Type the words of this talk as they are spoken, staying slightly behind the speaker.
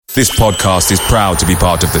This podcast is proud to be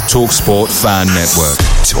part of the TalkSport Fan Network.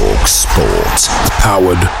 TalkSport.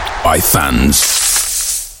 Powered by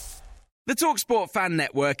fans. The TalkSport Fan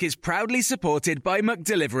Network is proudly supported by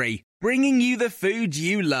McDelivery, bringing you the food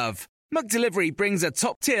you love. McDelivery brings a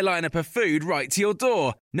top-tier lineup of food right to your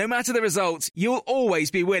door. No matter the result, you'll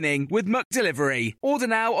always be winning with McDelivery. Order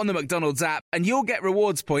now on the McDonald's app and you'll get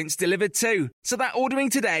rewards points delivered too. So that ordering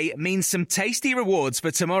today means some tasty rewards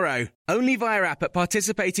for tomorrow. Only via app at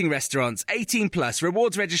participating restaurants. 18 plus.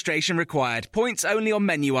 Rewards registration required. Points only on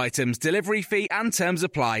menu items. Delivery fee and terms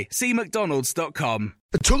apply. See mcdonalds.com.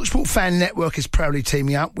 The TalkSport Fan Network is proudly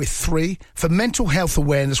teaming up with 3 for Mental Health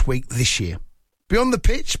Awareness Week this year. Beyond the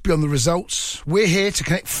pitch, beyond the results, we're here to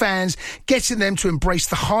connect fans, getting them to embrace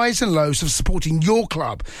the highs and lows of supporting your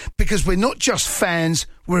club, because we're not just fans,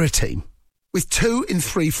 we're a team. With 2 in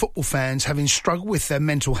 3 football fans having struggled with their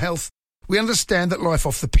mental health, we understand that life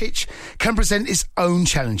off the pitch can present its own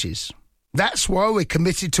challenges. That's why we're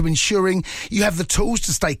committed to ensuring you have the tools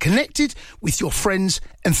to stay connected with your friends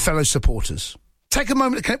and fellow supporters. Take a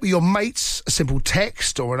moment to connect with your mates. A simple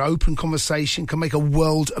text or an open conversation can make a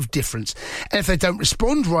world of difference. And if they don't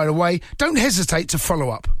respond right away, don't hesitate to follow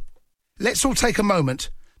up. Let's all take a moment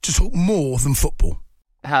to talk more than football.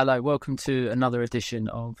 Hello, welcome to another edition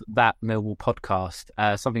of That Millwall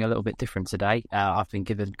podcast. Something a little bit different today. I've been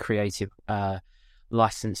given creative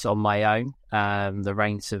license on my own. The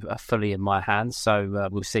reins are fully in my hands, so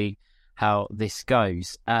we'll see how this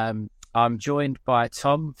goes. I'm joined by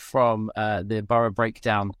Tom from the Borough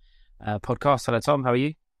Breakdown podcast. Hello, Tom. How are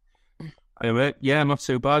you? Hey, mate. Yeah, not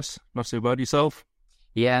too bad. Not too bad. Yourself?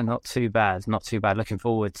 Yeah, not too bad. Not too bad. Looking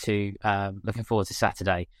forward to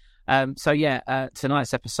Saturday.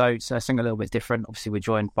 Tonight's episode something a little bit different. Obviously, we're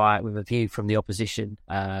joined with a view from the opposition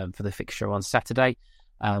for the fixture on Saturday.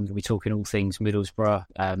 We'll be talking all things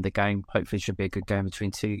Middlesbrough. The game hopefully should be a good game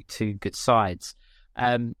between two good sides.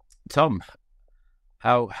 Tom,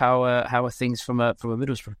 How are things from a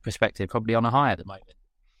Middlesbrough perspective? Probably on a high at the moment.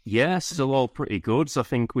 Yeah, still all pretty good. I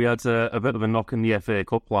think we had a bit of a knock in the FA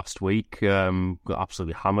Cup last week. Got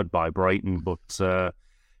absolutely hammered by Brighton, but to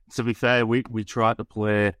be fair, we tried to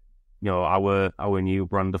play, our new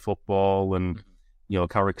brand of football, and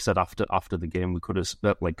Carrick said after the game we could have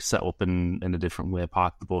set up in a different way,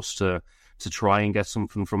 park the bus to try and get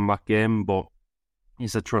something from that game. But he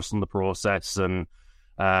said trust in the process and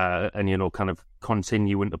kind of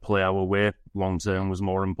continuing to play our way long term was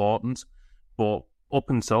more important. But up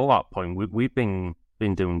until that point, we've been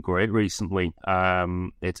doing great recently.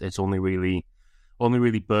 It's only really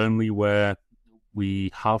Burnley where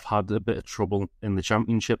we have had a bit of trouble in the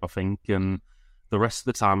Championship, I think, and the rest of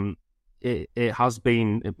the time it has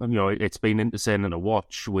been, it's been entertaining to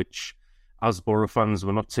watch, which as Borough fans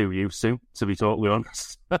we're not too used to be totally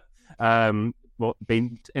honest. But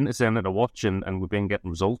been entertaining to watch, and we've been getting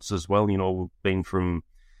results as well. We've been from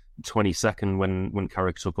 22nd when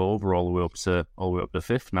Carrick took over all the way up to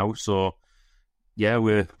 5th now. So yeah,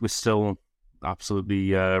 we're still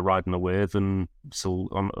absolutely riding the wave and still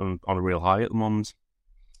on a real high at the moment.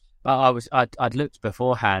 I'd looked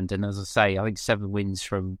beforehand, and as I say, I think 7 wins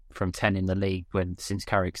from 10 in the league since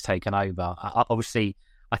Carrick's taken over. Obviously,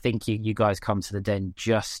 I think you guys come to the Den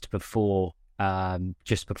just before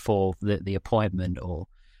the appointment, or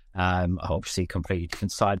obviously completely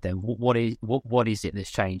different side. Then what is it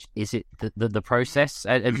that's changed? Is it the process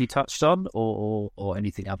as you touched on, or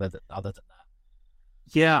anything other than that?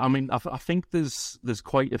 Yeah, I mean, I think there's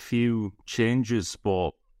quite a few changes,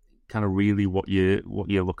 but kind of really what you're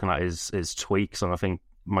looking at is tweaks, and I think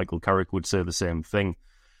Michael Carrick would say the same thing.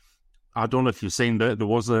 I don't know if you've seen there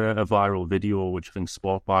was a viral video which I think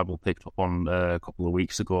Sport Bible picked up on a couple of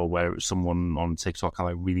weeks ago, where it was someone on TikTok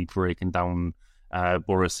kind of really breaking down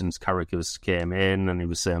Borough since Carrick came in, and he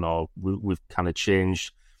was saying, we've kind of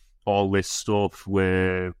changed all this stuff.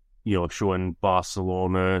 We're showing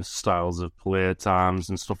Barcelona styles of play times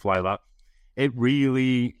and stuff like that. It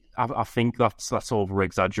really, I think that's over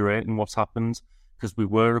exaggerating what's happened, because we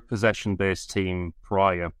were a possession based team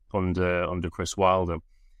prior under Chris Wilder.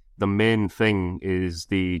 The main thing is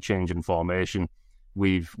the change in formation.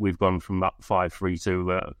 We've gone from that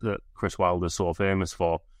 5-3-2 that Chris Wilder's so famous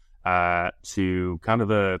for to kind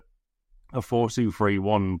of a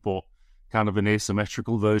 4-2-3-1, but kind of an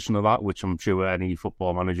asymmetrical version of that, which I'm sure any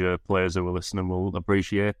Football Manager players who are listening will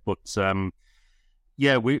appreciate. But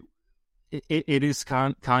it is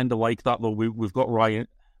kind of like that though. We've got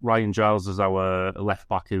Ryan Giles as our left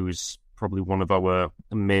back, who's probably one of our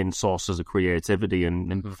main sources of creativity,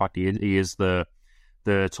 and in fact he is the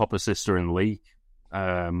top assister in the league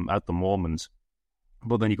at the moment.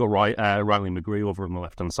 But then you got Riley McGree over on the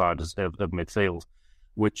left hand side of midfield,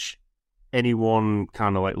 which anyone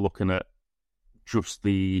kind of like looking at just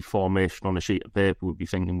the formation on a sheet of paper would be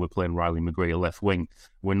thinking we're playing Riley McGree at left wing.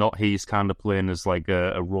 We're not. He's kind of playing as like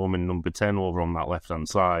a Roman number 10 over on that left-hand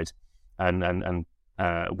side and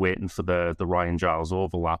waiting for the Ryan Giles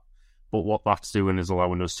overlap. But what that's doing is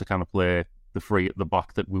allowing us to kind of play the three at the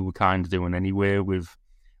back that we were kind of doing anyway, with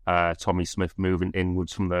Tommy Smith moving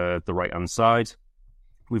inwards from the right-hand side.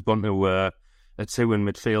 We've gone to a two in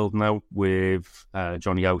midfield now with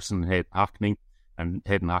Johnny House and Hayden Hackney. And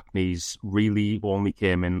Hayden Hackney's really only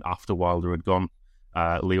came in after Wilder had gone.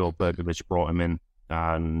 Leo Bergovich brought him in,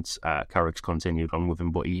 and Carrick's continued on with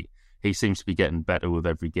him. But he seems to be getting better with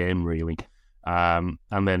every game, really. And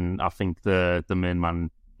then I think the main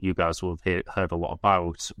man you guys will have heard a lot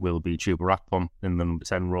about will be Chuba Akpom in the number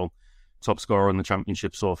 10 role. Top scorer in the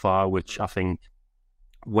championship so far, which I think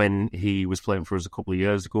when he was playing for us a couple of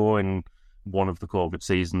years ago in one of the COVID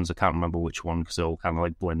seasons, I can't remember which one because they all kind of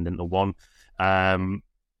like blend into one. No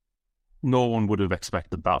one would have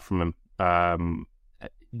expected that from him.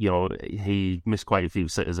 He missed quite a few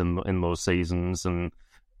sitters in those seasons, and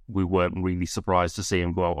we weren't really surprised to see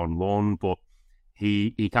him go out on loan. But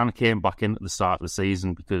he kind of came back in at the start of the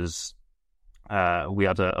season because we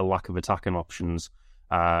had a lack of attacking options.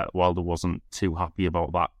 Wilder wasn't too happy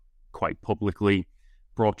about that quite publicly.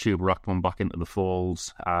 Brought Chuba Akpom back into the fold.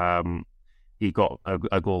 He got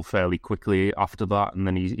a goal fairly quickly after that, and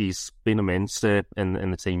then he's been a mainstay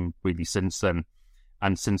in the team really since then.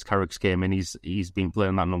 And since Carrick's came in, he's been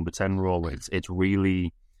playing that number 10 role. It's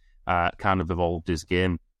really kind of evolved his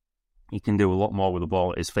game. He can do a lot more with the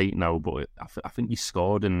ball at his feet now, but I think he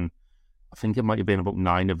scored in, I think it might have been about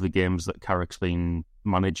 9 of the games that Carrick's been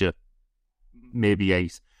manager, maybe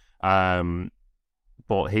 8.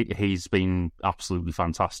 But he's been absolutely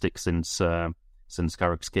fantastic since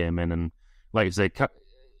Carrick's came in. And like I say,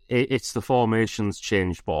 it's the formations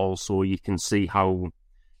changed, but also you can see how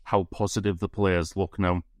positive the players look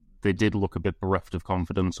now. They did look a bit bereft of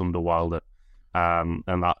confidence under Wilder, and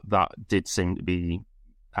that did seem to be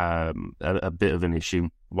a bit of an issue.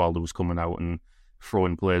 Wilder was coming out and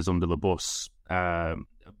throwing players under the bus,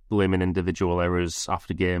 blaming individual errors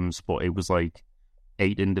after games, but it was like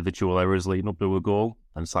 8 individual errors leading up to a goal,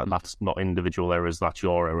 and it's like, that's not individual errors, that's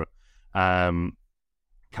your error.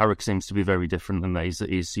 Carrick seems to be very different in that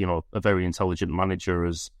he's a very intelligent manager,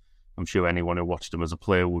 as I'm sure anyone who watched him as a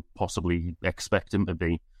player would possibly expect him to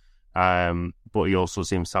be. But he also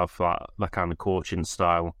seems to have that kind of coaching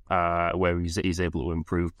style where he's able to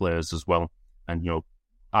improve players as well. And,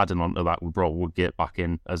 adding on to that, we brought Woodgate back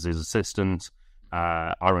in as his assistant.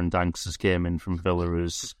 Aaron Danks has came in from Villa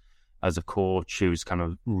as a coach who's kind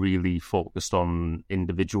of really focused on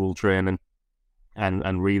individual training.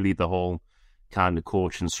 And really the whole kind of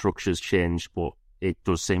coaching structure's changed, but it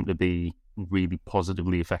does seem to be really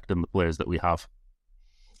positively affecting the players that we have.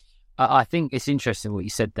 I think it's interesting what you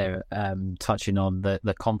said there, touching on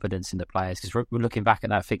the confidence in the players, because we're looking back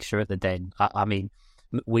at that fixture at the Den. I mean,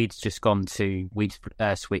 we'd switched from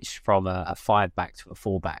a 5-back to a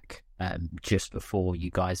 4-back just before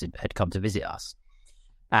you guys had come to visit us.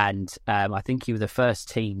 And I think you were the first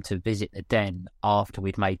team to visit the Den after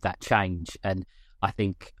we'd made that change. And I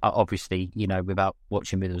think, obviously, without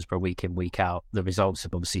watching Middlesbrough week in, week out, the results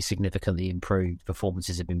have obviously significantly improved,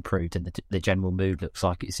 performances have improved, and the general mood looks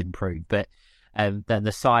like it's improved. But then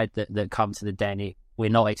the side that come to the Den,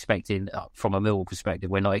 we're not expecting, from a Millwall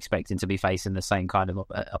perspective, we're not expecting to be facing the same kind of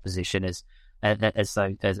opposition as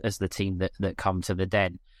the team that come to the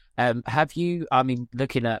Den. Have you,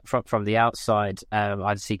 looking at from the outside,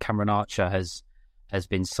 I see Cameron Archer has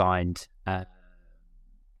been signed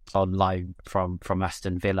on loan from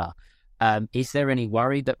Aston Villa. Is there any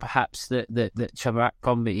worry that perhaps that Chuba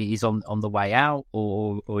Akpom is on the way out,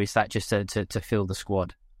 or is that just to fill the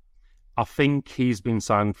squad? I think he's been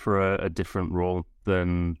signed for a different role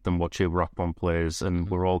than what Chuba Akpom plays, and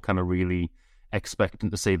we're all kind of really expecting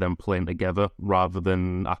to see them playing together rather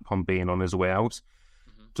than Akpom being on his way out.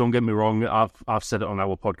 Don't get me wrong, I've said it on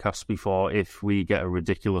our podcast before, if we get a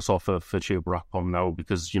ridiculous offer for Chuba Akpom now,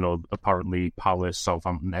 because, apparently Palace,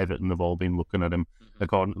 Southampton, Everton have all been looking at him,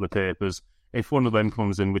 according to the papers. If one of them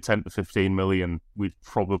comes in with 10 to 15 million, we'd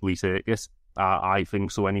probably take it. I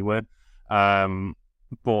think so anyway.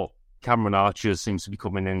 But Cameron Archer seems to be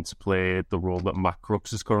coming in to play the role that Matt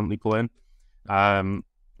Crooks is currently playing,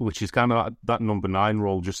 which is kind of that number 9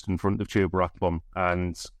 role just in front of Chuba Akpom.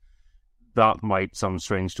 And that might sound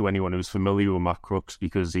strange to anyone who's familiar with Matt Crooks,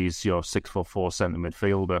 because he's your 6'4" centre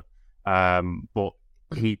midfielder. But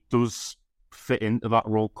he does fit into that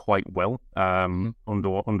role quite well. Under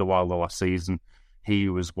Wilder last season, he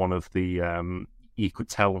was one of the you could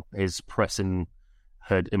tell his pressing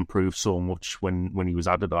had improved so much when he was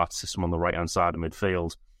added to that system on the right-hand side of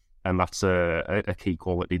midfield. And that's a key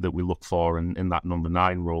quality that we look for in that number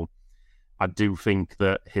 9 role. I do think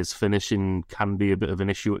that his finishing can be a bit of an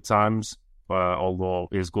issue at times, although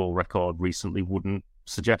his goal record recently wouldn't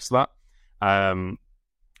suggest that.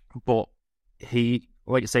 But he,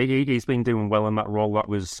 like I say, he's been doing well in that role. That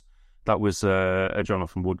was a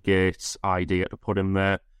Jonathan Woodgate idea to put him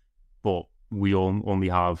there, but we only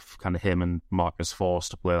have kind of him and Marcus Forss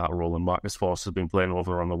to play that role, and Marcus Forss has been playing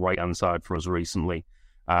over on the right-hand side for us recently,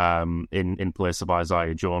 in place of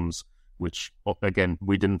Isaiah Jones, which, again,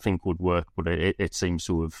 we didn't think would work, but it seems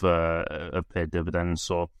to have paid dividends.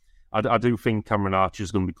 So I do think Cameron Archer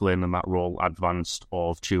is going to be playing in that role advanced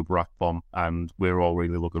of Chuba Akpom, and we're all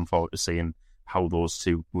really looking forward to seeing how those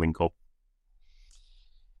two link up.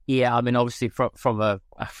 Yeah, I mean, obviously, from a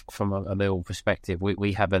Millwall perspective,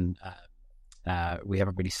 we haven't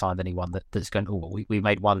really signed anyone that's going. We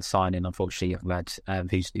made one signing, unfortunately, a lad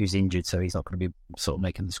who's injured, so he's not going to be sort of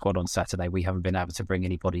making the squad on Saturday. We haven't been able to bring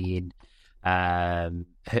anybody in, and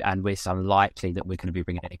it's unlikely that we're going to be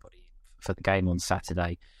bringing anybody in for the game on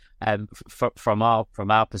Saturday. From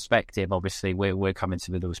our perspective, obviously, we're coming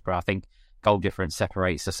to Middlesbrough. I think goal difference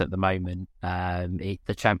separates us at the moment.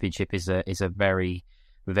 The Championship is a very,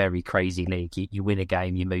 very crazy league. You win a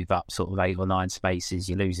game, you move up sort of 8 or 9 spaces.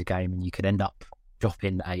 You lose a game, and you could end up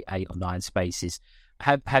dropping 8 or 9 spaces.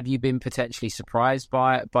 Have you been potentially surprised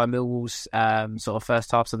by Millwall's sort of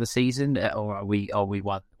first halves of the season, or are we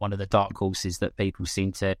one of the dark horses that people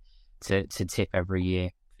seem to tip every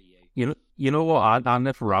year? You know what? I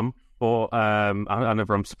never am, but I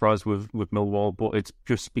never am surprised with Millwall. But it's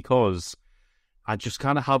just because I just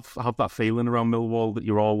kind of have that feeling around Millwall that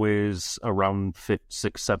you're always around 5th,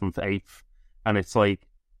 6th, 7th, 8th, and it's like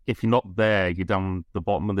if you're not there, you're down the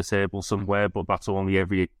bottom of the table somewhere. But that's only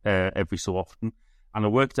every so often. And I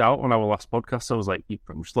worked out on our last podcast, I was like, you're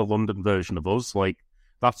pretty much the London version of us. Like,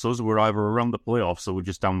 that's us. We're either around the playoffs or we're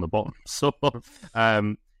just down the bottom. So,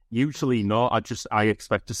 usually not. I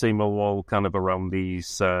expect to see Millwall kind of around these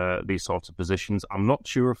sorts of positions. I'm not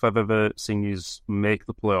sure if I've ever seen you make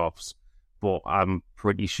the playoffs, but I'm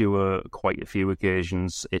pretty sure quite a few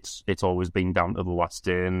occasions it's always been down to the last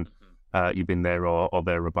day, and you've been there or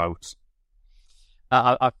thereabouts.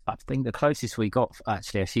 I think the closest we got,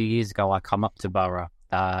 actually, a few years ago, I come up to Borough,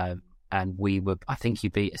 and I think you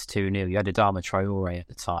beat us 2-0. You had Adama Traore at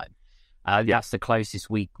the time. That's the closest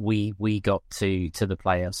we got to the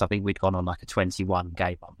playoffs. I think we'd gone on like a 21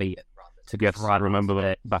 game unbeaten run. Yes, I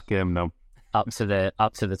remember that game now. Up to the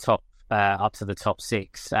top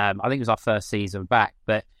 6. I think it was our first season back,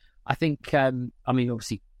 but I think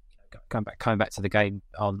obviously coming back to the game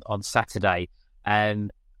on Saturday,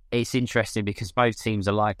 it's interesting because both teams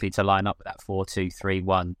are likely to line up with that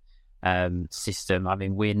 4-2-3-1 system. I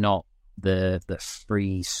mean, we're not the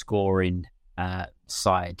free scoring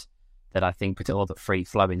side that I think, or the free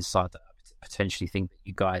flowing side that I potentially think that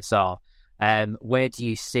you guys are. Where do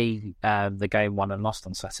you see the game won and lost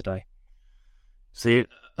on Saturday? See,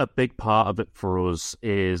 a big part of it for us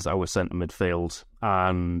is our centre midfield,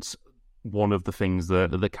 and one of the things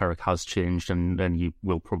that Carrick has changed, and you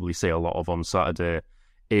will probably see a lot of on Saturday,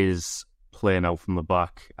 is playing out from the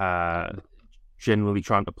back, generally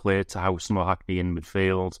trying to play to Howson or Hackney in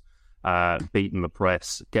midfield, beating the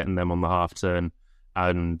press, getting them on the half turn,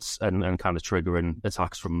 and kind of triggering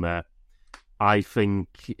attacks from there. I think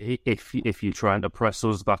if you're trying to press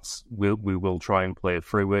us, we will try and play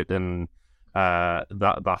through it, and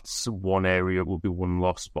that's one area will be one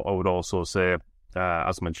loss. But I would also say,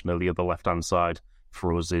 as mentioned earlier, the left hand side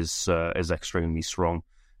for us is extremely strong.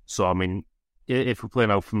 So I mean, if we're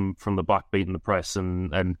playing out from the back, beating the press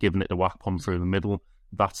and giving it to Akpom through the middle,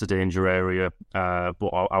 that's a danger area. But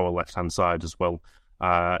our left hand side as well,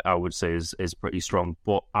 I would say is pretty strong.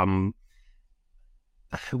 But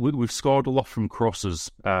we've scored a lot from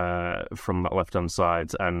crosses from that left hand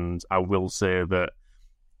side, and I will say that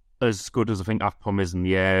as good as I think Akpom is in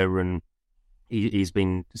the air, and he's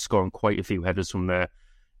been scoring quite a few headers from there,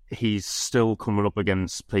 he's still coming up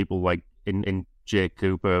against people like in Jake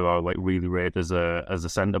Cooper, or like really rated as a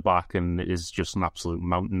centre back, and is just an absolute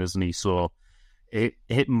mountain, isn't he? So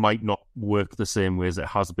it might not work the same way as it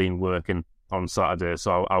has been working on Saturday.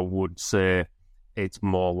 So I would say it's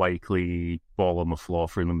more likely ball on the floor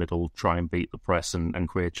through the middle, try and beat the press and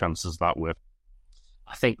create chances that way.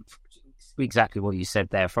 I think exactly what you said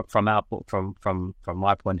there. From my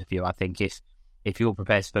point of view, I think if you're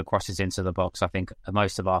prepared to put crosses into the box, I think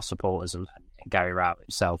most of our supporters and Gary Rowett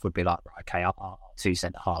himself would be like, right, okay, our two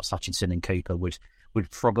centre halves, Hutchinson and Cooper, would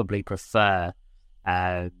probably prefer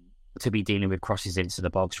to be dealing with crosses into the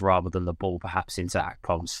box rather than the ball perhaps into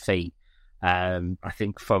Akpom's feet. I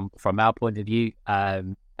think from our point of view, at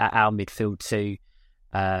our midfield too,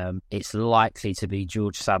 it's likely to be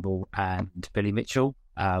George Saville and Billy Mitchell.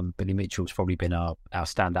 Billy Mitchell's probably been our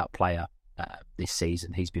standout player this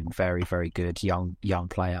season. He's been very, very good, young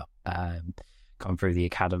player, come through the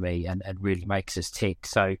academy and really makes us tick.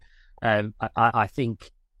 So I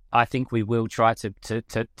think we will try to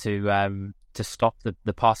stop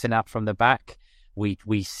the passing out from the back. We've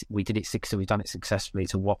done it successfully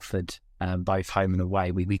to Watford, both home and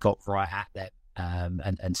away. We got right at them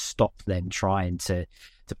and stopped them trying to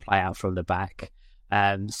play out from the back.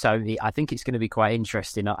 So I think it's going to be quite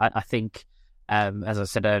interesting. I think, as I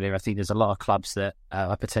said earlier, I think there's a lot of clubs that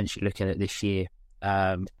are potentially looking at this year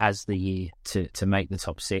as the year to make the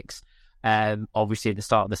top six. Obviously, at the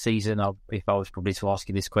start of the season, if I was probably to ask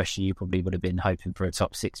you this question, you probably would have been hoping for a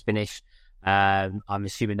top six finish. I'm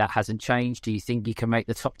assuming that hasn't changed. Do you think you can make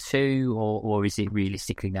the top two, or is it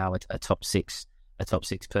realistically now a top six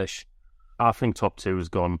push? I think top two is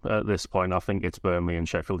gone at this point. I think it's Burnley and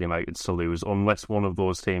Sheffield United to lose, unless one of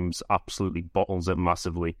those teams absolutely bottles it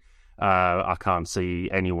massively. I can't see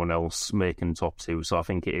anyone else making top two, so I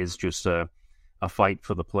think it is just a fight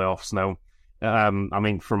for the playoffs now. I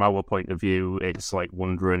mean, from our point of view, it's like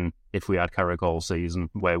wondering if we had Carrick all season,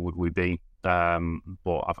 where would we be? But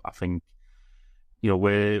I think,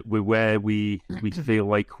 we're where we feel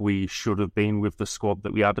like we should have been with the squad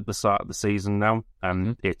that we had at the start of the season now,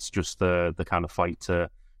 and it's just the kind of fight to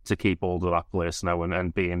keep hold of that place now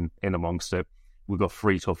and being in amongst it. We've got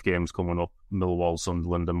 3 tough games coming up: Millwall,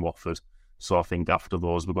 Sunderland, and Watford. So I think after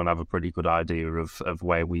those, we're going to have a pretty good idea of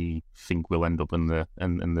where we think we'll end up in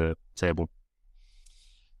the table.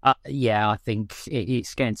 Yeah, I think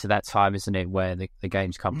it's getting to that time, isn't it, where the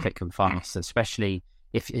games come thick and fast, especially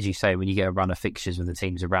if, as you say, when you get a run of fixtures with the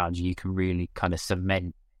teams around you, you can really kind of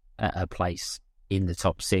cement a place in the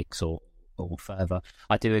top six or further.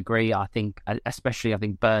 I do agree. I think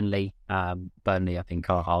Burnley, I think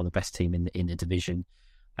are the best team in the division.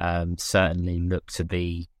 Certainly look to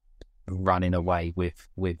be running away with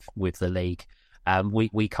the league.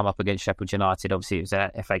 We come up against Sheffield United. Obviously, it was an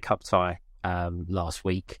FA Cup tie last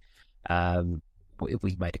week.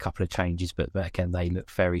 We made a couple of changes, but again, they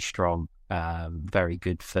look very strong, very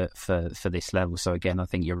good for this level. So again, I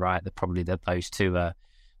think you're right that probably those two are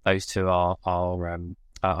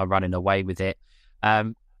running away with it. I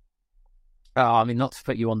mean, not to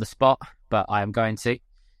put you on the spot, but I am going to.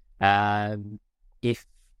 If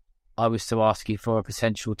I was to ask you for a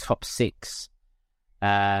potential top six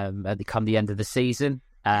come the end of the season,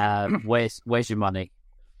 where's your money?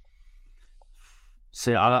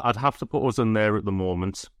 See, I'd have to put us in there at the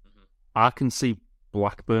moment. I can see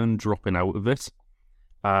Blackburn dropping out of it.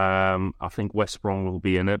 I think West Brom will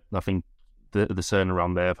be in it. I think the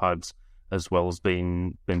turnaround they've had as well has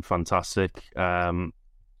been fantastic. It's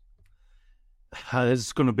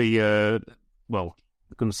going to be it's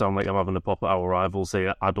going to sound like I'm having a pop at our rivals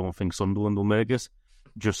here. I don't think Sunderland will make it,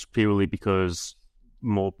 just purely because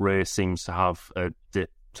Mowbray seems to have a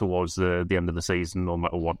dip towards the end of the season, no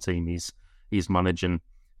matter what team he's managing.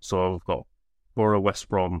 So I've got Borough, West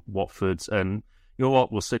Brom, Watford, and you know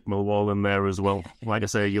what? We'll stick Millwall in there as well. Like I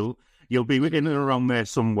say, you'll be in and around there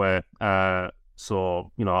somewhere.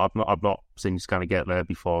 So I've not seen you kind of get there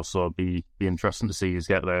before. So it'd be interesting to see you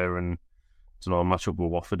get there and match up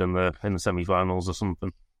with Watford in the semi-finals or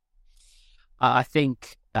something. I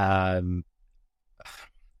think as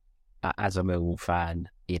a Millwall fan,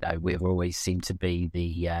 we've always seemed to be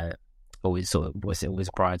the always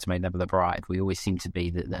bridesmaid, never the bride. We always seem to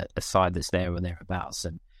be the side that's there or thereabouts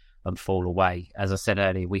and fall away. As I said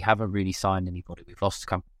earlier, we haven't really signed anybody. We've lost a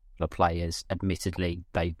couple of players. Admittedly,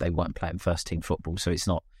 they weren't playing first team football, so it's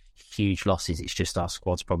not huge losses. It's just our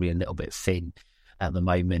squad's probably a little bit thin at the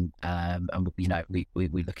moment, and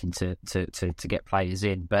we're looking to get players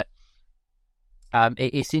in. But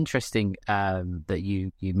it's interesting that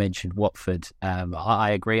you mentioned Watford.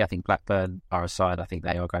 I agree. I think Blackburn are a side. I think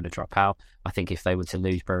they are going to drop out. I think if they were to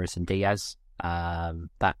lose Brereton Diaz,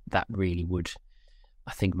 that really would,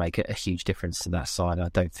 I think, make a huge difference to that side. I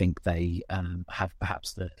don't think they have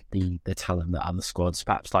perhaps the talent that other squads,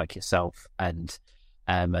 perhaps like yourself and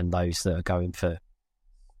those that are going for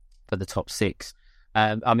the top six.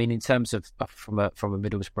 I mean, in terms of from a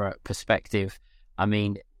Middlesbrough perspective, I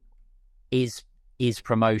mean, is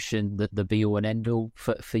promotion the be all and end all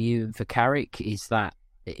for you and for Carrick? Is that,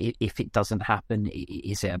 if it doesn't happen,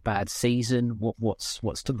 is it a bad season? What's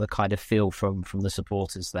the kind of feel from the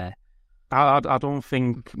supporters there? I don't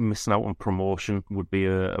think missing out on promotion would be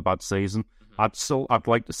a bad season. I'd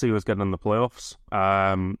like to see us get in the playoffs.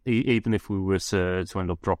 Even if we were to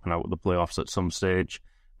end up dropping out of the playoffs at some stage,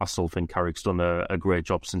 I still think Carrick's done a great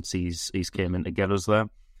job since he's came in to get us there.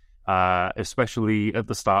 Especially at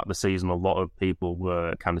the start of the season, a lot of people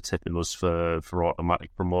were kind of tipping us for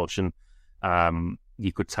automatic promotion.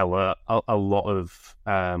 You could tell a lot of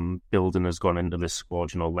building has gone into this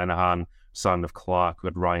squad. You know, Lenihan, son of Clark, we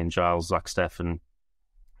had Ryan Giles, Zach Steffen.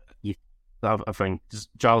 I think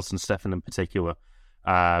Giles and Steffen in particular.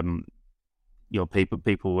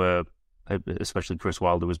 People were, especially Chris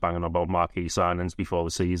Wilder, was banging about marquee signings before the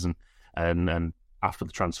season, and after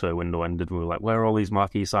the transfer window ended, we were like, where are all these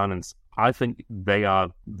marquee signings? I think they are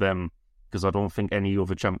them, because I don't think any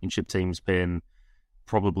other championship team's paying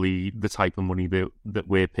probably the type of money that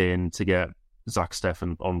we're paying to get Zach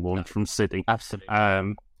Steffen on loan from City.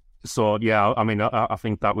 Absolutely. So yeah, I mean, I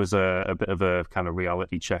think that was a bit of a kind of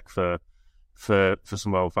reality check for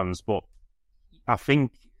some of our fans. But I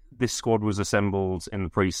think this squad was assembled in the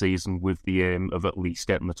pre-season with the aim of at least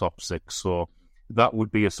getting the top six. So that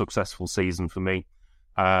would be a successful season for me.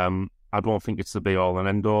 I don't think it's the be-all and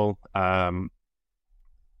end-all.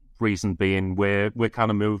 Reason being, we're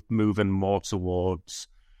kind of moving more towards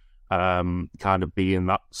kind of being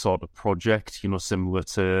that sort of project, you know, similar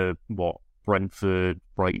to what Brentford,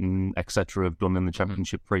 Brighton, etc. have done in the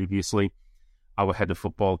Championship previously. Our head of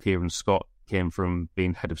football, Kieran Scott, came from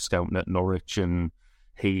being head of scouting at Norwich, and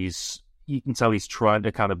you can tell he's trying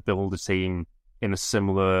to kind of build a team in a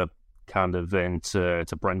similar kind of vein to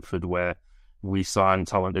Brentford, where we sign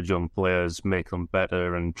talented young players, make them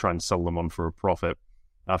better, and try and sell them on for a profit.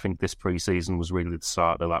 I think this pre-season was really the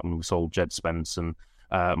start of that when we sold Jed Spence and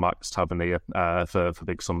Marcus Tavernier for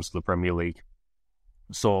big sums to the Premier League.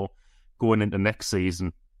 So going into next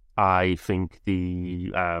season, I think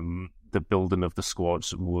the building of the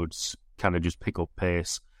squads would kind of just pick up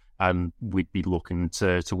pace, and we'd be looking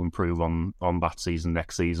to improve on that season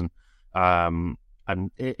next season. And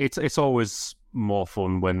it's always more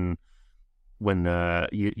fun when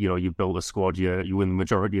you build a squad, you win the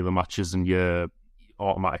majority of the matches, and you're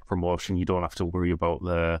automatic promotion. You don't have to worry about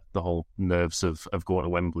the whole nerves of going to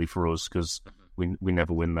Wembley for us, because we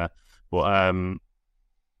never win there. But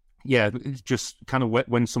yeah, it's just kind of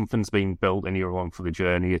when something's being built and you're along for the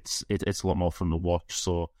journey, it's a lot more fun to watch.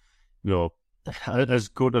 So, you know, as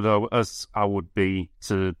good as I would be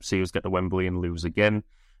to see us get to Wembley and lose again,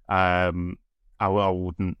 I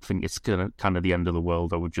wouldn't think it's kind of the end of the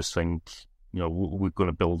world. I would just think, you know, we're going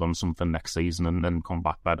to build on something next season and then come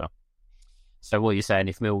back better. So what you're saying,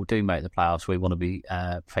 if Mill do make the playoffs, we want to be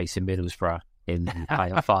facing Middlesbrough in the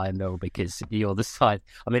playoff final, because you're the side.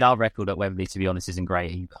 I mean, our record at Wembley, to be honest, isn't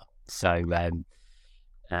great either. So,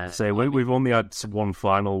 we've only had one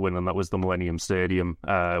final win, and that was the Millennium Stadium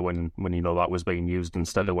when you know that was being used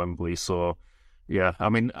instead of Wembley. So, yeah, I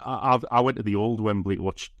mean, I went to the old Wembley to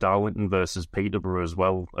watch Darlington versus Peterborough as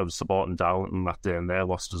well. I was supporting Darlington that day, and they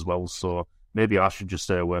lost as well. So maybe I should just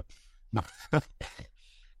stay away.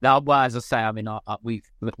 No, well, as I say, I mean,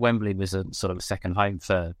 Wembley was a sort of a second home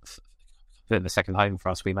for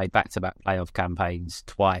us. We made back-to-back playoff campaigns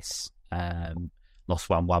twice. Lost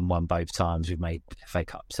 1-1 both times. We've made FA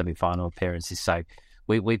Cup semi-final appearances, so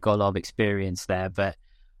we've got a lot of experience there. But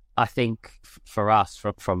I think for us,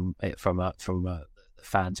 from a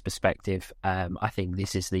fan's perspective, I think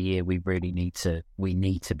this is the year we need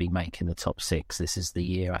to be making the top six. This is the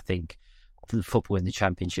year, I think, the football in the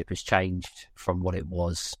Championship has changed from what it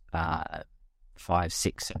was 5,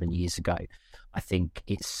 6, 7 years ago. I think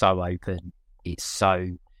it's so open. It's so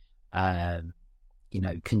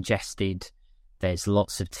congested. There's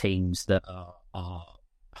lots of teams that are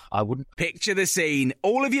I wouldn't... Picture the scene.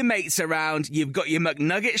 All of your mates around, you've got your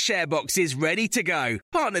McNugget share boxes ready to go.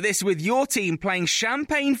 Partner this with your team playing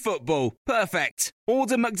champagne football. Perfect.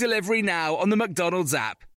 Order McDelivery now on the McDonald's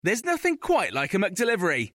app. There's nothing quite like a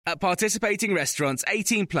McDelivery. At participating restaurants,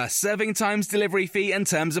 18 plus, serving times, delivery fee and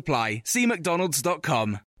terms apply. See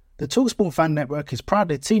mcdonalds.com. The TalkSport Fan Network is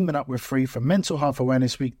proudly teaming up with Free for Mental Health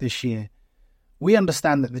Awareness Week this year. We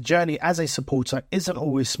understand that the journey as a supporter isn't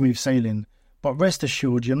always smooth sailing, but rest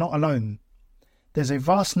assured you're not alone. There's a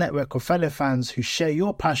vast network of fellow fans who share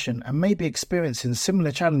your passion and may be experiencing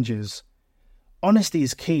similar challenges. Honesty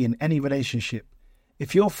is key in any relationship.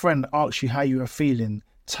 If your friend asks you how you are feeling,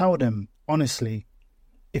 tell them honestly.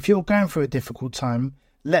 If you're going through a difficult time,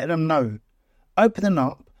 let them know. Opening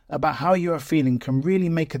up about how you are feeling can really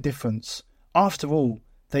make a difference. After all,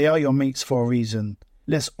 they are your mates for a reason.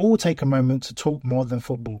 Let's all take a moment to talk more than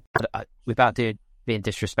football. Without being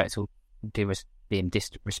disrespectful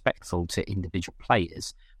to individual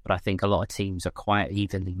players, but I think a lot of teams are quite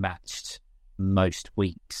evenly matched most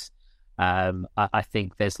weeks. I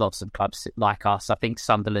think there's lots of clubs like us. I think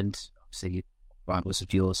Sunderland, obviously, rivals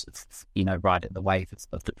of yours, ride at the wave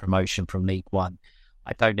of the promotion from League One.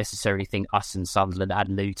 I don't necessarily think us and Sunderland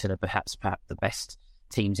and Luton are perhaps the best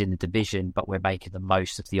teams in the division, but we're making the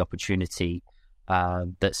most of the opportunity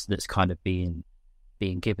that's kind of being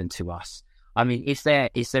given to us. I mean, is there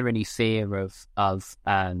any fear of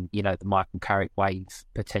the Michael Carrick wave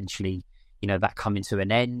potentially, that coming to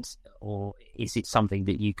an end, or is it something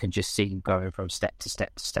that you can just see going from step to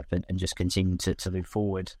step to step and just continue to move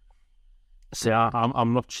forward? See,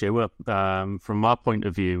 I'm not sure. From my point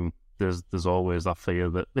of view, there's always that fear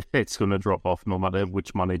that it's going to drop off no matter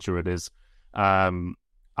which manager it is.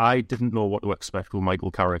 I didn't know what to expect with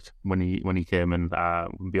Michael Carrick when he came in. To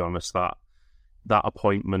be honest, that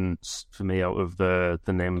appointment for me, out of the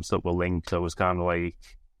names that were linked, I was kind of like,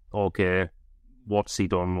 okay, what's he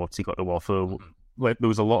done? What's he got to offer? Like, there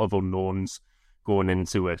was a lot of unknowns going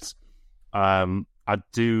into it. I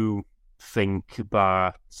do think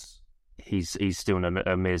that he's doing an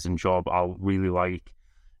amazing job. I really like,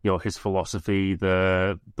 his philosophy,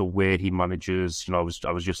 the way he manages. I was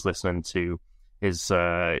just listening to his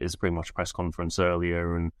pre-match press conference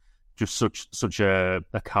earlier, and just such a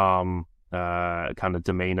calm kind of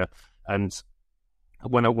demeanour. And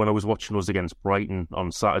when I was watching us against Brighton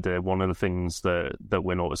on Saturday, one of the things that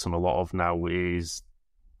we're noticing a lot of now is,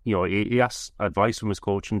 he asks advice from his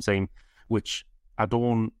coaching team, which I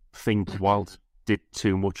don't think Wild did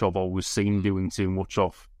too much of, or was seen doing too much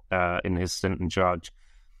of in his stint in charge.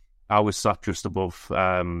 I was sat just above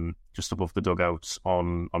the dugout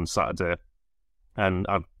on Saturday, and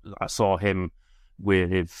I saw him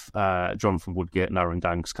with Jonathan Woodgate and Aaron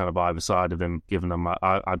Danks kind of either side of him, giving them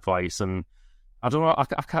advice. And I don't know, I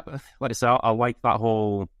can't, like I say, I like that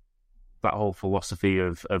whole philosophy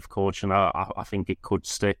of coaching. I think it could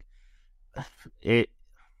stick. It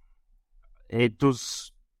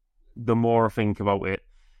does. The more I think about it,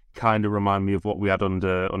 kind of remind me of what we had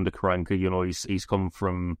under Karanka. He's come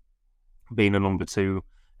from being a number two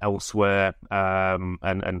elsewhere,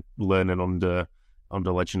 and learning under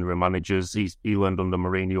legendary managers. He learned under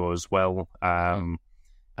Mourinho as well. And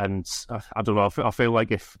I don't know. I feel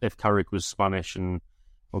like if Carrick was Spanish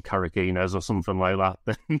or Carriquinez or something like that,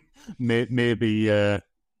 then maybe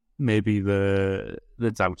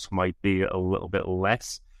the doubts might be a little bit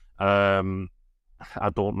less.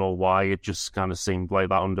 I don't know why. It just kind of seemed like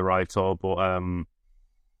that under Aitor, but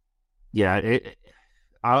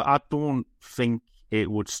I don't think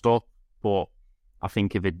it would stop. But I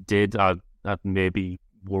think if it did, I'd maybe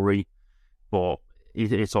worry. But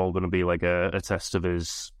it's all going to be like a test of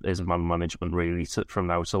his man management, really, from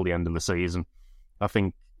now till the end of the season. I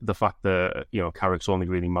think the fact that Carrick's only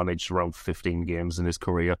really managed around 15 games in his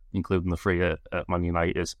career, including the 3 at Man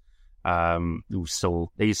United.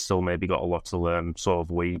 He's still maybe got a lot to learn, so have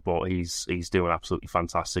we, but he's doing absolutely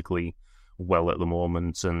fantastically well at the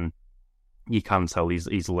moment, and you can tell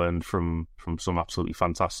he's learned from some absolutely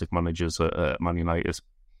fantastic managers at Man United.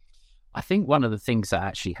 I think one of the things that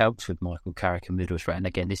actually helps with Michael Carrick and Middlesbrough, and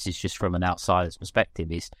again, this is just from an outsider's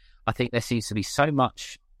perspective, is I think there seems to be so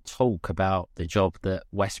much talk about the job that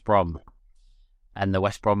West Brom and the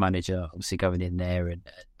West Brom manager obviously going in there, and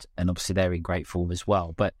obviously they're in great form as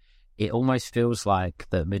well, but it almost feels like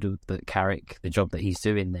that Carrick, the job that he's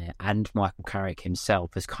doing there, and Michael Carrick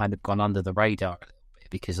himself has kind of gone under the radar a little bit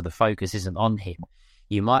because of the focus isn't on him.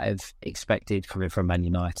 You might have expected, coming from Man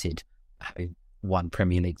United, having won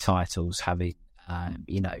Premier League titles, having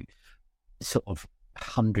sort of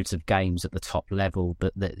hundreds of games at the top level,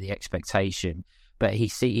 but the expectation. But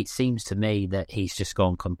it seems to me that he's just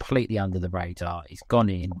gone completely under the radar. He's gone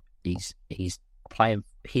in. He's playing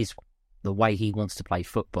the way he wants to play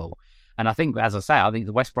football. And I think, as I say, I think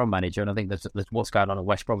the West Brom manager, and I think that what's going on at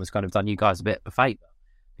West Brom has kind of done you guys a bit of a favour,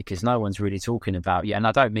 because no one's really talking about, and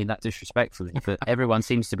I don't mean that disrespectfully, but everyone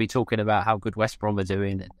seems to be talking about how good West Brom are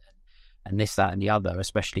doing and this, that and the other,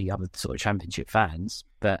 especially other sort of Championship fans.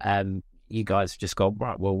 But you guys have just gone,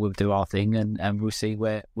 right, well, we'll do our thing and we'll see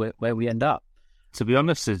where we end up. To be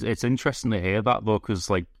honest, it's interesting to hear that, though, because,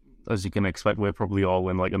 like, as you can expect, we're probably all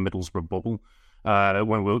in, like, a Middlesbrough bubble.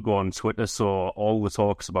 When we'll go on Twitter, so all the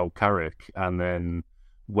talks about Carrick, and then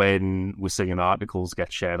when we're seeing articles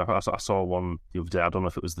get shared, I saw one the other day, I don't know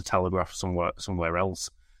if it was the Telegraph somewhere else,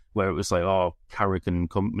 where it was like, oh, Carrick and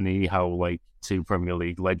company, how like 2 Premier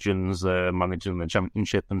League legends managing the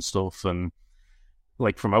Championship and stuff, and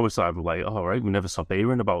like from our side, we're like, all right, we never stop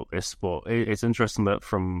hearing about this, but it's interesting that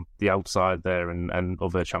from the outside there and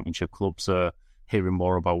other Championship clubs are hearing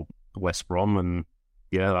more about West Brom, and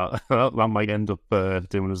yeah, that might end up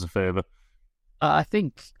doing us a favour. I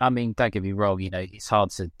think, I mean, don't get me wrong, it's hard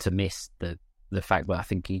to miss the fact that I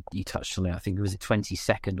think you touched on it. I think it was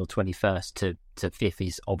 22nd or 21st to 5th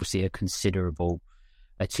is obviously a considerable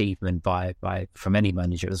achievement by from any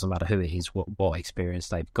manager. It doesn't matter who it is, what experience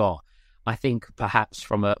they've got. I think perhaps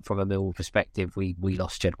from a Millwall perspective, we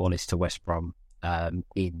lost Jed Wallace to West Brom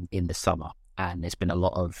in the summer, and there's been a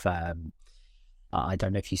lot of I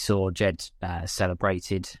don't know if you saw Jed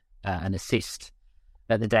celebrated an assist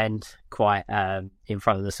at the Den quite in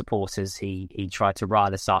front of the supporters. He tried to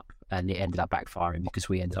rile us up, and it ended up backfiring because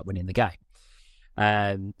we ended up winning the game.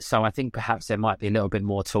 So I think perhaps there might be a little bit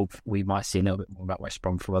more talk. We might see a little bit more about West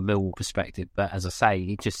Brom from a Millwall perspective. But as I say,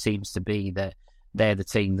 it just seems to be that they're the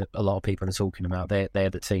team that a lot of people are talking about. They're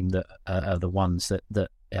the team that are the ones that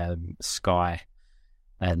Sky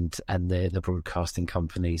and the broadcasting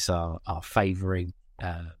companies are favouring,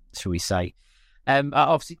 shall we say.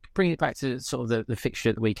 Obviously, bringing it back to sort of the fixture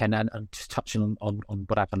at the weekend and just touching on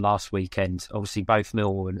what happened last weekend. Obviously, both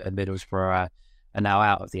Millwall and Middlesbrough are now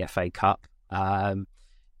out of the FA Cup.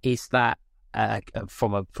 Is that,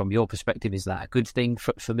 from your perspective, is that a good thing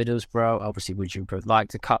for Middlesbrough? Obviously, would you like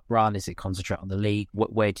to cup run? Is it concentrate on the league?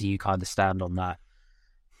 Where do you kind of stand on that?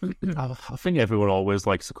 I think everyone always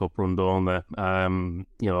likes a cup run, don't they? I mean,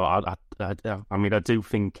 I do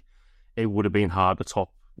think it would have been hard to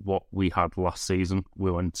top what we had last season. We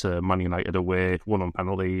went to Man United away, won on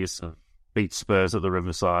penalties, beat Spurs at the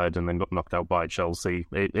Riverside, and then got knocked out by Chelsea.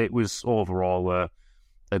 It was overall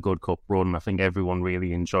a good cup run. I think everyone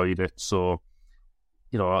really enjoyed it. So,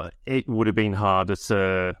 it would have been harder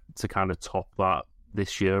to kind of top that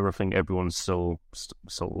this year. I think everyone's still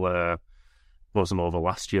buzzing over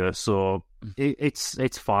last year. So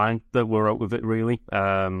it's fine that we're out with it, really.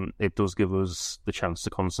 It does give us the chance to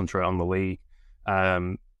concentrate on the league. I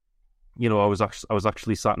was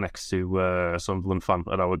actually sat next to a Sunderland fan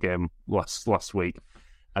at our game last week,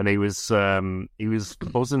 and he was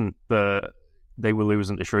buzzing that they were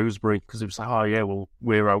losing to Shrewsbury, because he was like, oh yeah, well,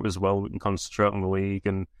 we're out as well, we can concentrate on the league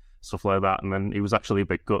and stuff like that. And then he was actually a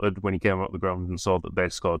bit gutted when he came out the ground and saw that they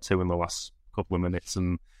scored 2 in the last couple of minutes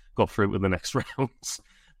and got through to the next rounds.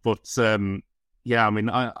 But I mean,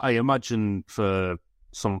 I imagine for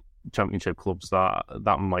some Championship clubs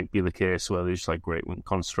that might be the case, where they're just like, great, we can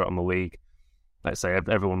concentrate on the league. Like I say,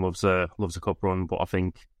 everyone loves a cup run, but I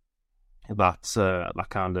think that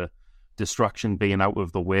kind of distraction being out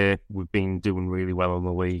of the way, we've been doing really well in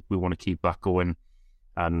the league. We want to keep that going,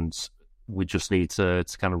 and we just need to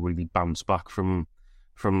kind of really bounce back from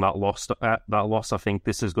that loss. I think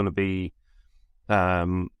this is going to be I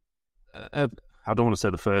don't want to say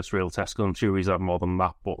the first real test, because I'm sure he's had more than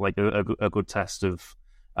that, but like a good test of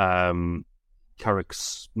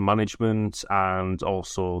Carrick's management, and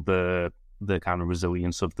also the kind of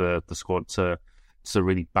resilience of the squad to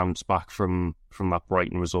really bounce back from that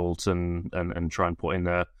Brighton result and try and put in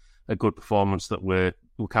a good performance that we're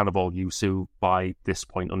kind of all used to by this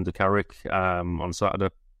point under Carrick on Saturday.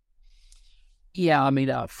 Yeah, I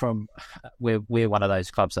mean, we're one of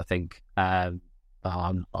those clubs, I think. I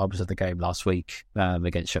was at the game last week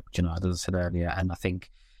against Sheffield United, as I said earlier, and I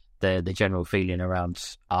think the general feeling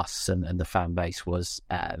around us and the fan base was,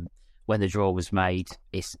 when the draw was made,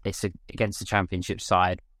 it's against the Championship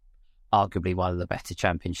side, arguably one of the better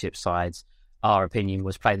Championship sides. Our opinion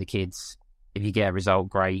was, play the kids. If you get a result,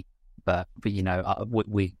 great, but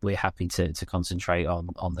we're happy to concentrate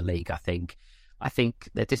on the league. I think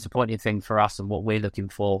the disappointing thing for us and what we're looking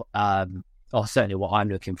for, or certainly what I'm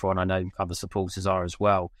looking for, and I know other supporters are as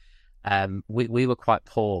well. We were quite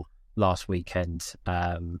poor last weekend.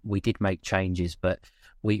 We did make changes, but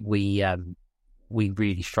we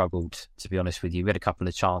really struggled, to be honest with you. We had a couple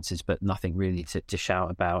of chances, but nothing really to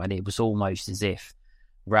shout about. And it was almost as if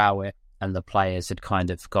Rowett and the players had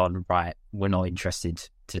kind of gone, right, we're not interested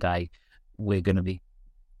today. We're going to be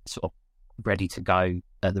sort of ready to go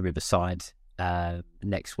at the Riverside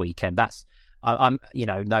next weekend. That's, we're never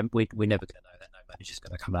going to know that. Nobody's just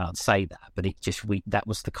going to come out and say that. But that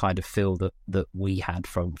was the kind of feel that we had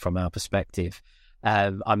from our perspective.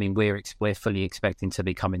 I mean, we're fully expecting to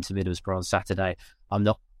be coming to Middlesbrough on Saturday. I'm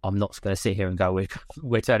not going to sit here and go,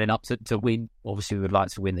 we're turning up to win. Obviously, we would like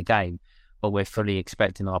to win the game, but we're fully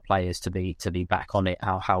expecting our players to be back on it,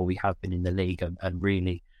 how we have been in the league, and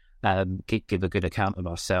really give a good account of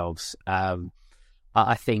ourselves.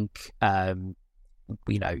 I think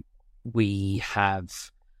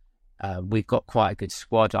we've got quite a good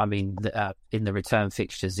squad. I mean, in the return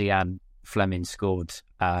fixture, Zian Fleming scored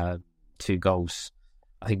 2 goals.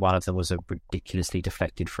 I think one of them was a ridiculously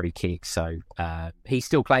deflected free kick. So he's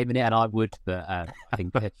still claiming it, and I would, but I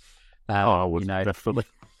think I would definitely.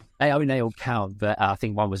 I mean, they all count, but I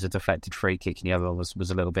think one was a deflected free kick and the other one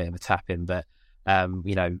was a little bit of a tap-in. But,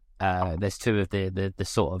 there's two of the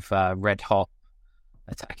sort of red-hot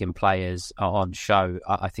attacking players on show.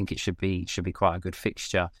 I think it should be quite a good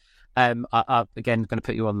fixture. I again going to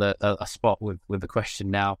put you on a spot with the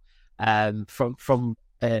question now. From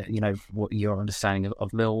what your understanding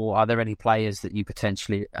of Millwall, are there any players that you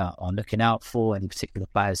potentially are looking out for? Any particular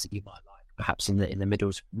players that you might like, perhaps in the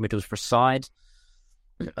Middlesbrough side?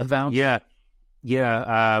 About? Yeah.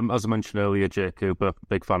 As I mentioned earlier, Jay Cooper,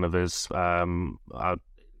 big fan of his. When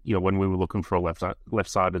we were looking for a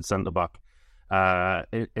left-sided centre back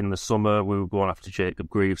in the summer, we were going after Jacob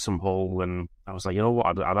Greaves from Hull, and I was like, you know what,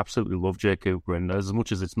 I'd absolutely love Jay Cooper, and as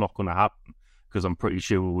much as it's not going to happen, because I'm pretty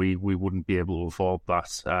sure we wouldn't be able to afford that,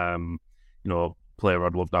 player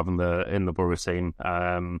I'd love to have in the Borough team.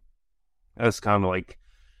 As kind of like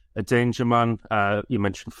a danger man. You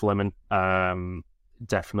mentioned Fleming.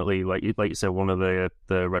 Definitely, like you said, one of the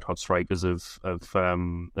red hot strikers of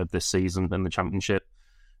this season in the Championship.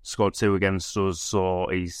 Scored 2 against us, so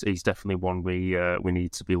he's definitely one we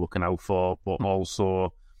need to be looking out for. But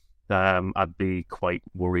also, I'd be quite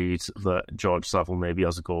worried that George Saville maybe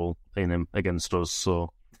has a goal in him against us.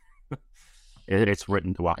 So it's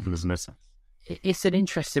written to happen, isn't it? It's an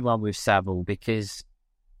interesting one with Saville because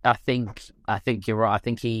I think you're right. I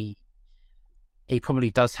think he probably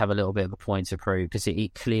does have a little bit of a point to prove because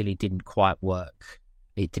it clearly didn't quite work.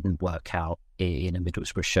 It didn't work out in a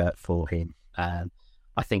Middlesbrough shirt for him.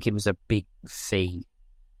 I think it was a big fee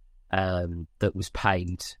that was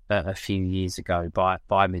paid a few years ago by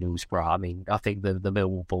Middlesbrough. I mean, I think the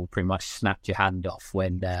Millwall ball pretty much snapped your hand off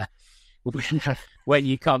when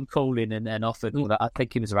you come calling and offered. I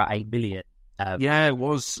think it was about 8 million. It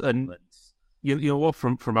was, and you know what?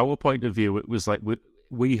 From our point of view, it was like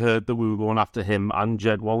we heard that we were going after him and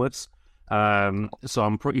Jed Wallace. So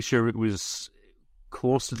I'm pretty sure it was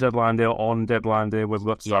close to deadline day or on deadline day when we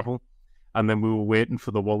got Saville. And then we were waiting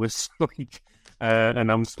for the Wallace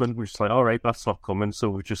announcement. We're just like, all right, that's not coming. So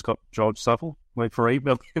we've just got George Saville for 8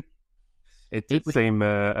 million. It did seem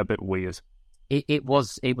a bit weird. It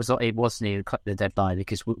was near the deadline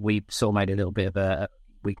because we sort of made a little bit of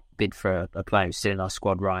we bid for a player who's still in our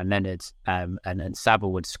squad, Ryan Leonard, and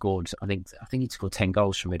Saville had scored. I think he'd scored 10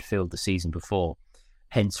 goals from midfield the season before.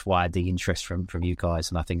 Hence why the interest from you guys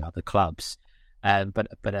and I think other clubs. But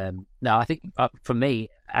no, I think for me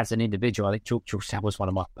as an individual, I think George Saville was one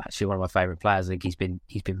of my favourite players. I think he's been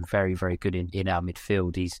very, very good in our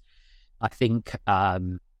midfield. I think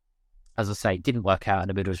as I say, it didn't work out in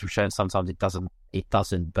the middle of return. Sometimes it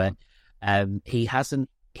doesn't. But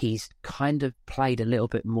he's kind of played a little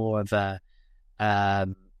bit more of a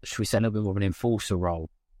should we say a little bit more of an enforcer role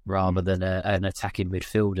rather than an attacking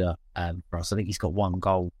midfielder for us. I think he's got 1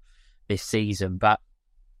 goal this season, but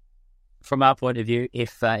from our point of view,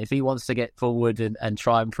 if he wants to get forward and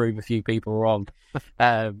try and prove a few people wrong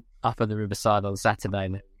up on the Riverside on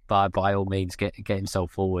Saturday, by all means get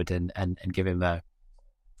himself forward and give him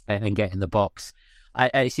and get in the box.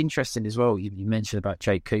 It's interesting as well. You mentioned about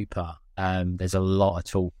Jay Cooper. There's a lot of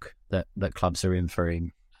talk that clubs are in for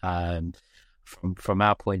him. From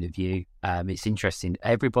our point of view, it's interesting.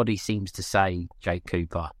 Everybody seems to say Jay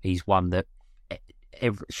Cooper. He's one that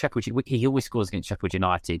he always scores against Sheffield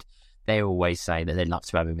United. They always say that they'd love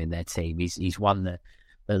to have him in their team. He's one that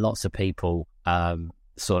lots of people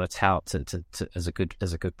sort of tout to as a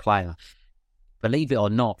good player. Believe it or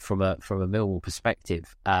not, from a Millwall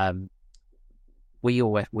perspective, we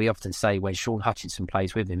often say when Sean Hutchinson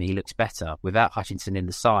plays with him, he looks better. Without Hutchinson in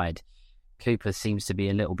the side, Cooper seems to be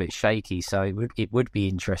a little bit shaky. So it would be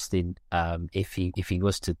interesting if he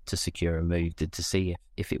was to secure a move to see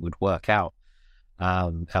if it would work out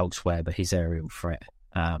elsewhere. But his aerial threat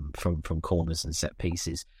from corners and set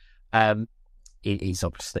pieces, he's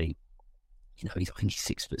obviously, I think he's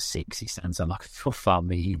 6'6". He stands out like a thumb.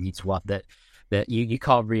 He's one that you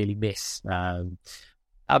can't really miss.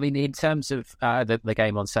 I mean, in terms of the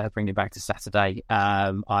game on Saturday, bringing it back to Saturday,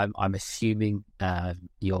 I'm assuming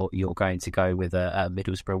you're going to go with a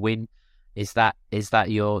Middlesbrough win. Is that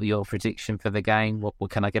your prediction for the game? What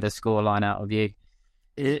can I get a scoreline out of you?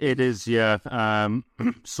 It is, yeah.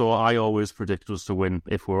 So I always predict us to win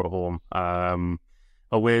if we're at home.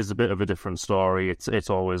 Away is a bit of a different story. It's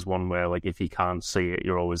always one where, like, if you can't see it,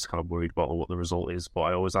 you're always kind of worried about what the result is. But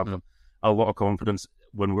I always have a lot of confidence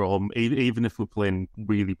when we're home, even if we're playing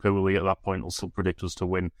really poorly at that point, I'll still predict us to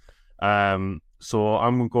win. So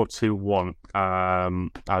I'm going to go 2-1.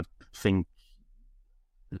 I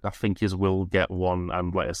think his will get one,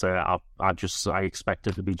 and like I say, I expect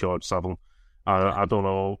it to be George Saville. I don't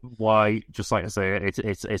know why. Just like I say,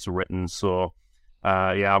 it's written. So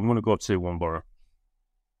I'm going to go 2-1 Borough.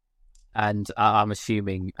 And I'm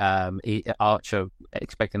assuming Archer,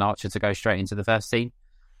 expecting Archer to go straight into the first team.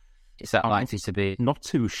 Is that likely to be? Not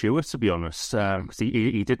too sure, to be honest, because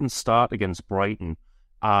he didn't start against Brighton,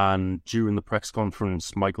 and during the press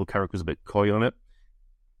conference, Michael Carrick was a bit coy on it,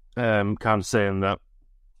 kind of saying that,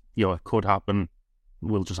 it could happen.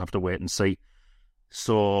 We'll just have to wait and see.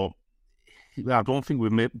 So I don't think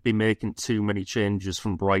we'll be making too many changes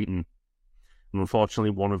from Brighton. And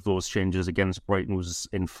unfortunately, one of those changes against Brighton was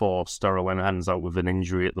enforced. Darrell Lenihan's out with an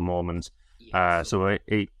injury at the moment. Yes. So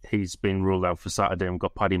he's been ruled out for Saturday. We've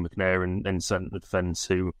got Paddy McNair in centre defence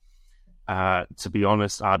who, to be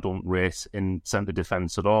honest, I don't rate in centre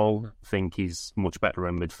defence at all. I think he's much better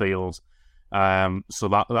in midfield. So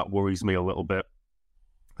that worries me a little bit.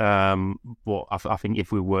 But I think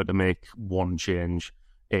if we were to make one change,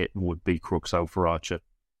 it would be Crooks out for Archer.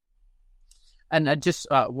 And just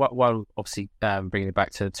while obviously bringing it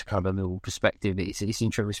back to kind of a Millwall perspective, it's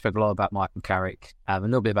interesting. We spoke a lot about Michael Carrick, a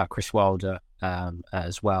little bit about Chris Wilder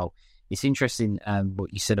as well. It's interesting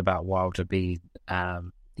what you said about Wilder being,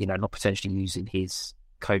 not potentially using his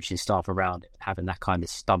coaching staff around it, having that kind of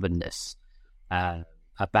stubbornness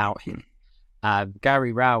about him.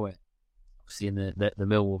 Gary Rowett, obviously in the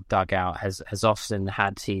Millwall dugout, has often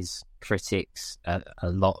had his critics, a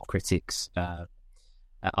lot of critics.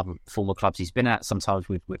 Other former clubs he's been at, sometimes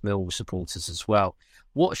with Millwall supporters as well.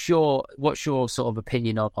 What's your sort of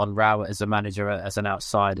opinion on Rowett as a manager, as an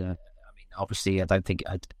outsider? I mean, obviously, I don't think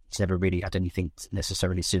he's never really had anything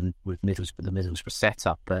necessarily soon with the Middlesbrough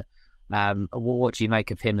setup. But what do you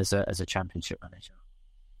make of him as a Championship manager?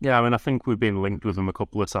 Yeah, I mean, I think we've been linked with him a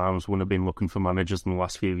couple of times when I've been looking for managers in the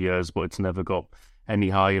last few years, but it's never got any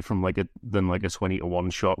higher from than a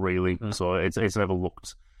 20-1 shot, really. So it's never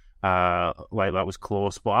looked like that was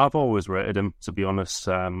close, but I've always rated him, to be honest.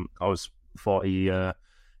 I thought he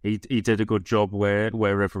did a good job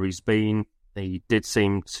wherever he's been. He did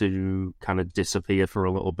seem to kind of disappear for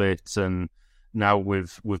a little bit, and now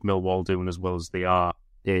with Millwall doing as well as they are,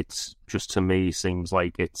 it just to me seems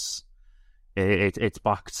like it's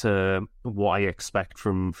back to what I expect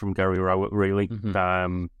from Gary Rowett, really.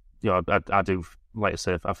 I do, like I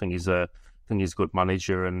say, I think he's a good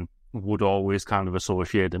manager, and would always kind of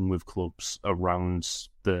associate him with clubs around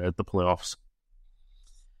the playoffs.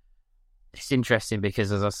 It's interesting because,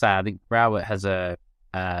 as I say, I think Rowett has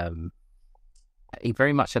he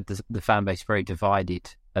very much had the fan base very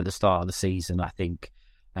divided at the start of the season. I think,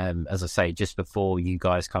 as I say, just before you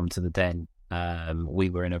guys come to the Den, we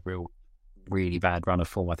were in a really bad run of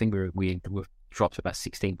form. I think we dropped about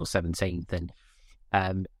 16th or 17th,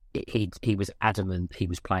 and he was adamant he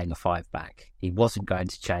was playing a 5-back. He wasn't going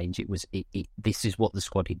to change. This is what the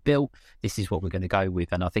squad he built. This is what we're going to go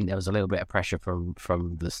with. And I think there was a little bit of pressure from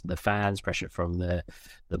the fans, pressure from the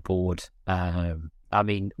board. I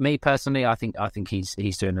mean, me personally, I think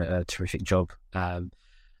he's doing a terrific job. I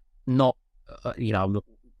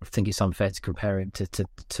think it's unfair to compare him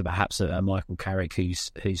to perhaps a Michael Carrick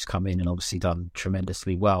who's come in and obviously done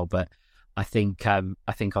tremendously well. But I think on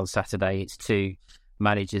Saturday it's two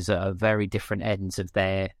managers at very different ends of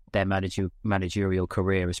their managerial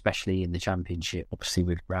career, especially in the Championship. Obviously,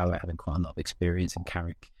 with Rowett having quite a lot of experience and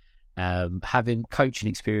Carrick having coaching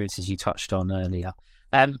experience, as you touched on earlier.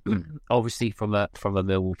 Obviously, from a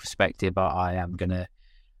Millwall perspective, I am gonna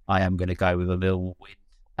go with a Millwall win.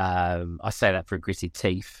 I say that for gritted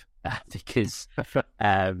teeth because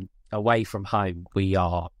away from home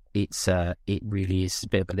it really is a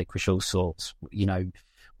bit of a licorice all sorts.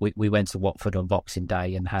 We went to Watford on Boxing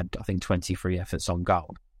Day and had, I think, 23 efforts on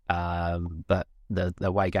goal. But the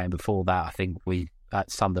away game before that, I think at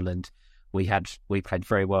Sunderland, we played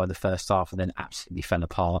very well in the first half and then absolutely fell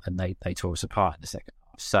apart, and they tore us apart in the second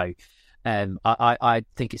half. So I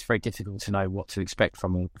think it's very difficult to know what to expect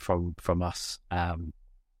from us. I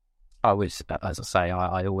always, as I say,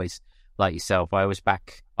 I always, like yourself, I always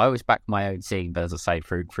back my own team, but as I say,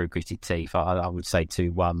 through gritted teeth, I would say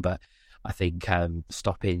 2-1, but I think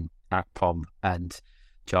stopping Akpom and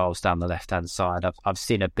Giles down the left-hand side, I've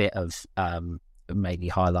seen a bit of mainly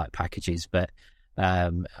highlight packages, but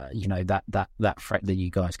that threat that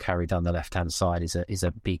you guys carry down the left-hand side is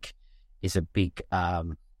a big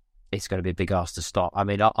it's going to be a big ask to stop. I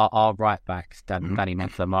mean, our right back Danny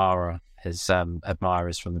McNamara has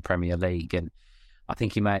admirers from the Premier League, and I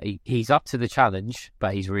think he's up to the challenge,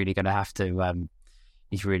 but he's really going to have to.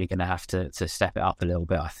 He's really going to have to step it up a little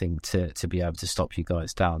bit, I think, to be able to stop you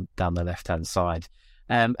guys down the left-hand side.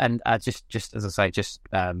 And just as I say,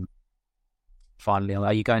 finally,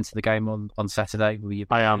 are you going to the game on Saturday?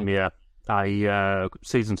 I am, yeah. I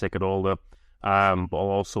season ticket holder. But I'll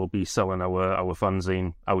also be selling our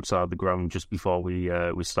fanzine outside the ground just before we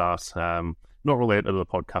start. Not related to the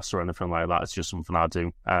podcast or anything like that. It's just something I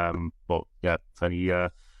do. But yeah, if any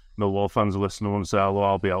Millwall fans are listening and want to say hello,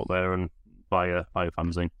 I'll be out there and buy a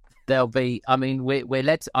fanzine. There'll be. I mean,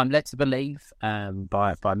 I'm led to believe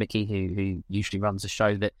by Mickey, who usually runs the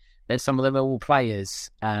show, that there's some of the Millwall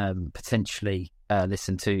players potentially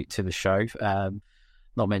listen to the show.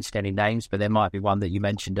 Not mentioning any names, but there might be one that you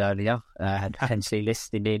mentioned earlier, potentially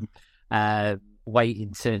listening in,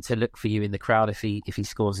 waiting to look for you in the crowd if he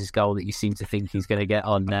scores his goal that you seem to think he's going to get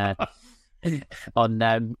on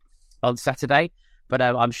Saturday. But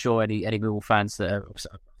I'm sure any Millwall fans that are,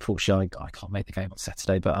 unfortunately, I can't make the game on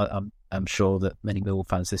Saturday, but I'm sure that many Millwall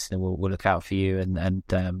fans listening will look out for you, and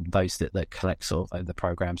those that collect sort of the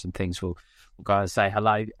programmes and things will go and say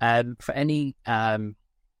hello. For any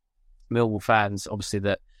Millwall fans, obviously,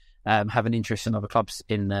 that have an interest in other clubs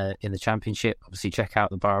in the Championship, obviously check out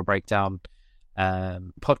the Borough Breakdown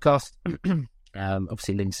podcast.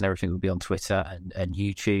 Obviously, links and everything will be on Twitter and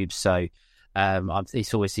YouTube. So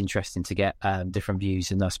it's always interesting to get different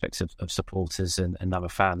views and aspects of supporters and other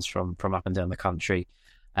fans from up and down the country,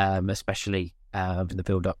 especially in the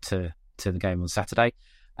build up to the game on Saturday.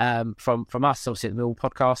 From us, obviously, at the Millwall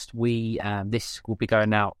podcast, this will be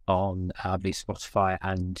going out on I believe Spotify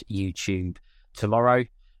and YouTube tomorrow.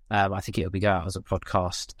 I think it'll be going out as a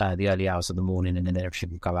podcast the early hours of the morning, and then everything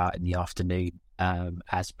will go out in the afternoon.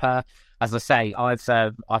 As I say,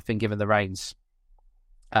 I've been given the reins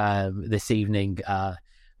this evening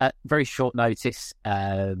at very short notice.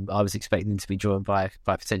 I was expecting to be joined by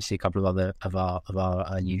potentially a couple of our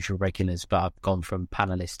unusual regulars, but I've gone from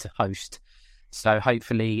panelist to host. So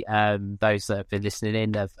hopefully those that have been listening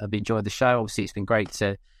in have enjoyed the show. Obviously, it's been great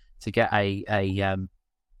to get a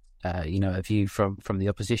view from the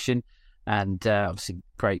opposition, and obviously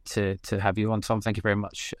great to have you on, Tom. Thank you very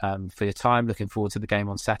much for your time. Looking forward to the game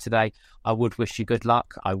on Saturday. I would wish you good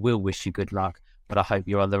luck. I will wish you good luck, but I hope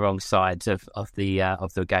you're on the wrong side of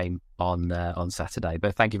the game on Saturday.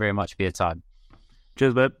 But thank you very much for your time.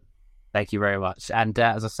 Cheers, bud. Thank you very much. And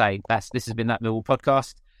as I say, this has been That Millwall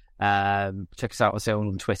Podcast. Check us out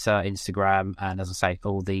on Twitter, Instagram, and as I say,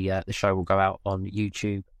 all the show will go out on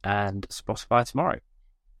YouTube and Spotify tomorrow.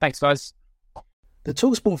 Thanks, guys. The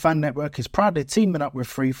TalkSport Fan Network is proudly teaming up with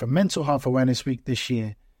Free for Mental Health Awareness Week this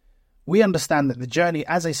year. We understand that the journey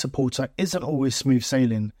as a supporter isn't always smooth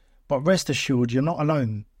sailing, but rest assured you're not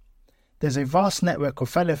alone. There's a vast network of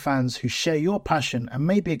fellow fans who share your passion and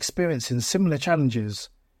may be experiencing similar challenges.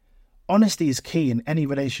 Honesty is key in any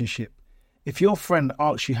relationship. If your friend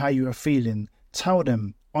asks you how you are feeling, tell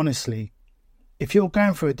them honestly. If you're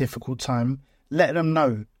going through a difficult time, let them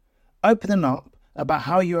know. Opening up about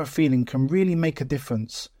how you are feeling can really make a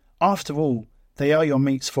difference. After all, they are your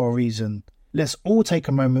mates for a reason. Let's all take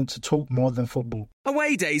a moment to talk more than football.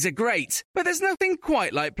 Away days are great, but there's nothing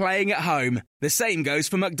quite like playing at home. The same goes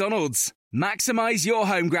for McDonald's. Maximise your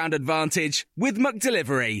home ground advantage with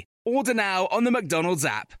McDelivery. Order now on the McDonald's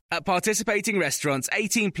app. At participating restaurants,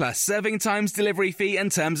 18 plus serving times, delivery fee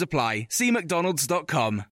and terms apply. See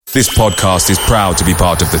mcdonalds.com. This podcast is proud to be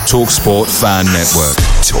part of the TalkSport Fan Network.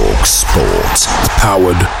 TalkSport.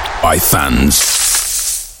 Powered by fans.